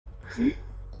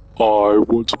I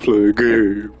want to play a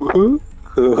game.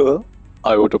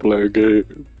 I want to play a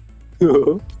game.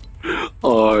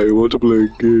 I want to play a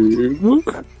game.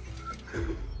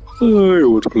 I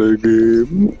want to play a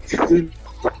game.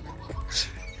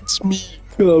 It's me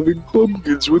carving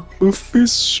pumpkins with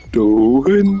Mephisto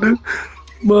and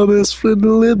my best friend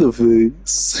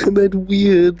Leatherface and that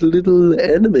weird little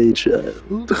anime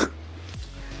child.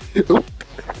 Oh,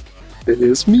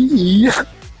 there's me. I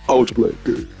want to play a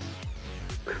game.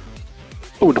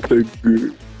 I want to play a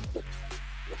game.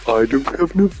 I don't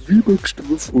have enough V-Bucks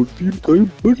to afford the entire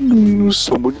bundle.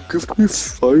 Someone give me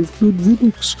 500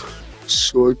 V-Bucks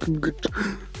so I can get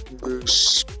the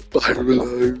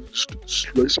spiralized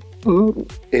slice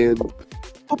up and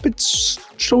puppets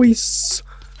choice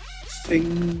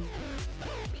thing.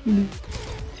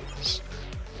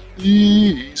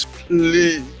 Please,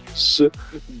 please,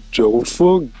 don't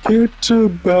forget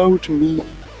about me.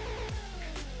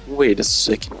 Wait a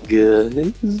second,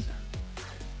 guys.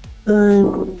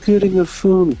 I'm getting a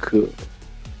phone call.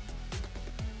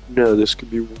 No, this could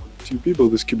be one, two people.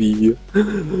 This could be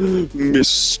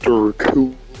Mr.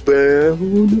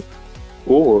 Cooldown,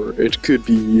 or it could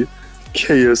be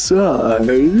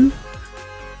KSI.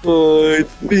 I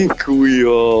think we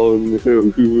all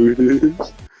know who it is.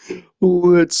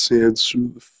 Let's answer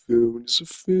the phone. It's a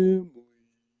family.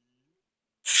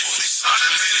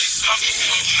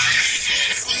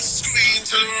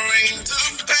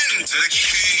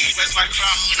 Where's my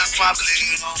crown? That's why I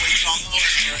believe always on the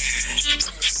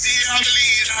see, I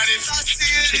believe I did not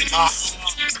see it.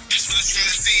 Just wanna see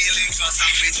the ceiling, cause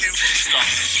I'm with you.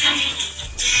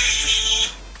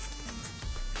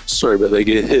 Sorry about that,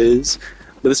 guys.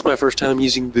 But this is my first time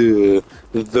using the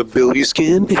Billy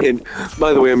skin, and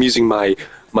by the way, I'm using my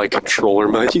controller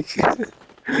mic.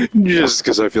 Just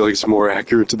because I feel like it's more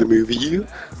accurate to the movie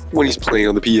when he's playing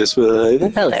on the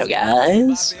PS5. Hello,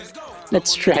 guys.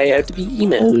 Let's try out the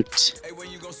emote.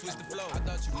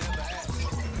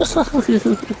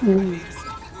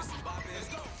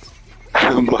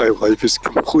 My life is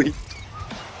complete.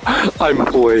 I'm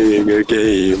playing a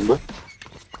game.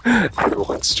 Who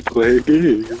wants to play a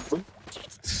game?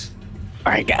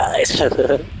 Alright, guys.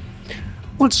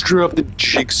 Let's drop the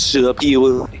jigsaw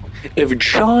here. If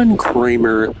John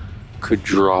Kramer could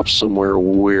drop somewhere,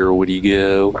 where would he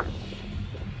go?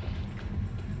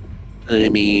 I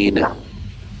mean,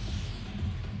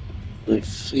 I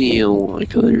feel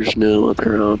like there's no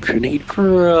other option. He'd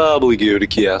probably go to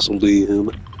Castle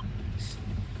Doom.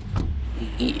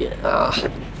 Yeah,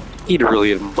 he'd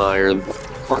really admire the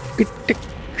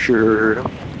architecture.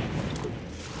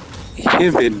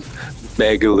 Him and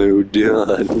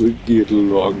Megalodon would get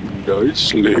along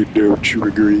nicely, don't you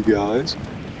agree, guys?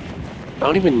 I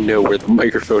don't even know where the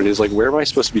microphone is. Like, where am I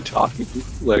supposed to be talking?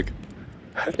 Like,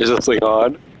 is this thing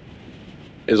on?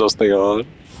 Is this thing on?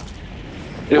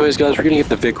 Anyways, guys, we're gonna get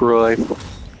the Vic Roy.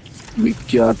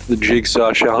 We've got the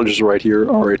Jigsaw challenges right here.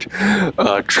 Alright,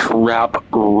 trap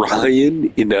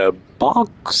Ryan in a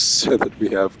box. And then we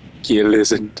have kill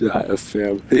his entire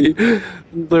family.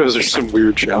 Those are some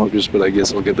weird challenges, but I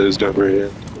guess I'll get those done right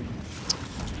here.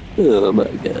 Oh my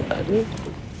god.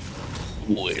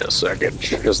 Wait a second,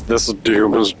 because this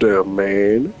Doom is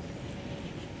Domain.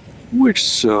 Which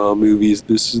Saw movie is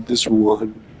this? Is this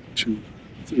 1, 2,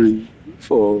 3,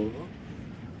 4?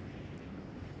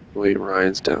 Wait,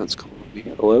 Ryan's down. It's calling me.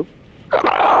 Hello?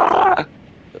 Ah!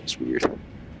 That's weird.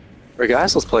 Alright,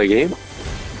 guys, let's play a game.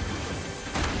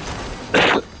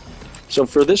 So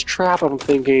for this trap, I'm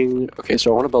thinking, okay,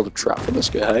 so I want to build a trap for this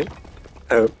guy.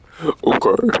 Okay,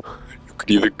 you could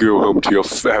either go home to your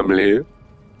family,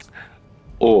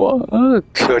 or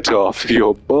cut off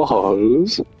your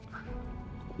balls.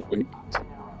 Wait,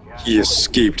 he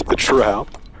escaped the trap?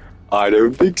 I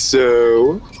don't think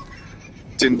so.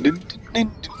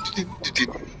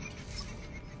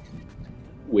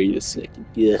 Wait a second,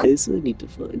 guys, I need to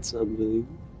find something.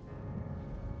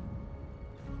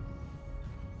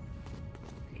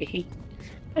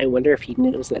 I wonder if he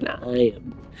knows that I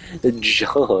am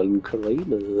John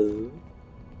Kramer.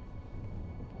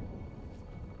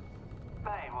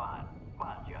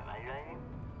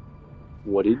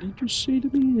 What did he just say to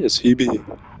me? Is he being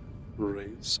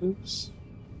racist?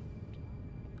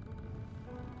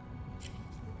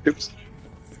 Oops.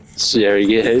 Sorry,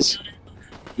 guys.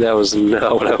 That was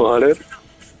not what I wanted.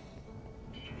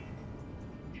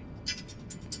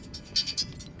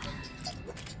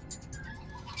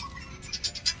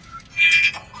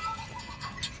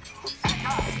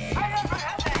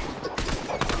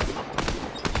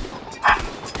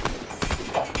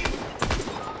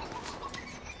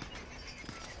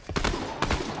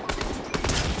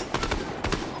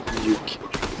 You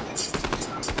killed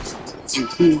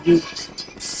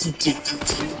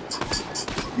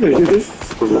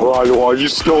Run while you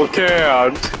still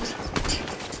can.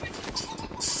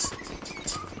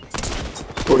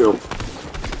 Oh no.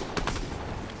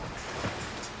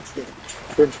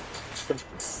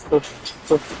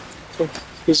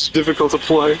 It's difficult to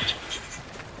play.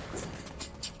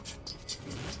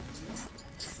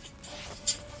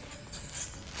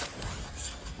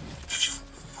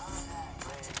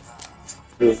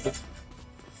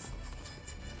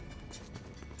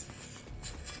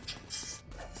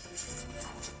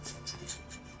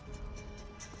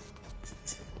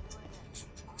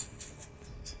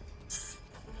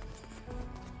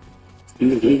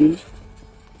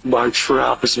 My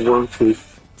trap is working.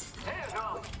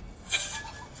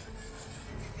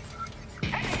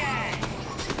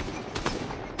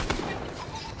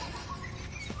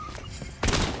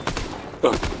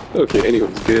 Oh, okay,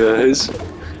 anyways, guys.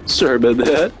 Sorry about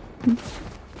that.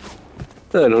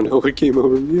 I don't know what came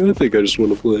over me. I think I just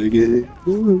want to play a game.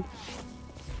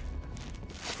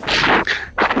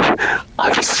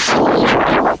 I see.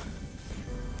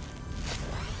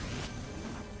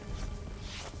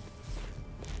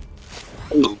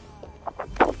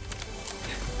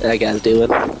 That guy's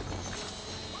doing.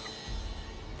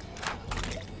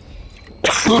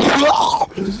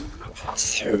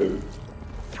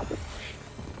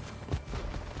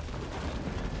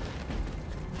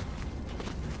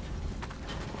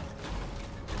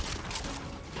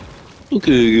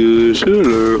 Okay, guys,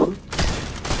 hello.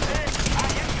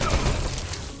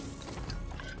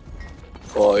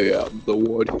 I am the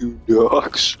one who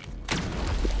knocks.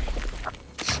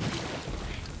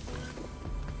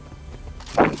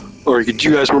 Alright, do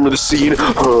you guys remember the scene?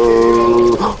 Gotta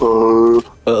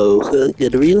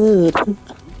reload.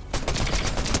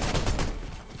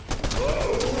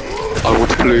 I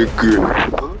want to play a game.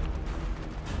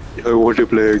 I want to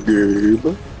play a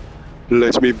game.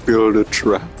 Let me build a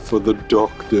trap for the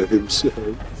doctor himself.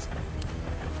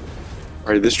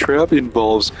 Alright, this trap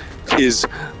involves his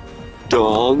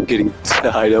dog getting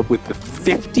tied up with the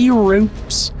 50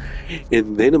 ropes.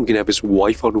 And then I'm gonna have his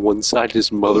wife on one side and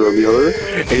his mother on the other.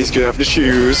 And he's gonna have to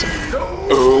choose.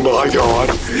 Oh my god.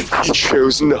 He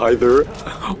chose neither.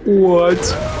 What?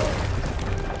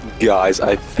 Guys,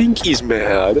 I think he's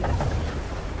mad.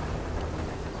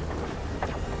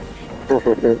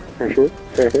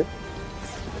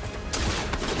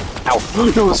 Ow!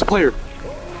 No, it's a player!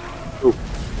 Oh.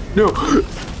 No!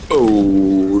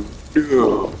 Oh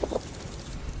no!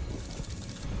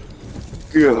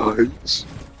 Guys,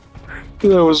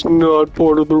 that was not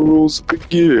part of the rules of the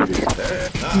game.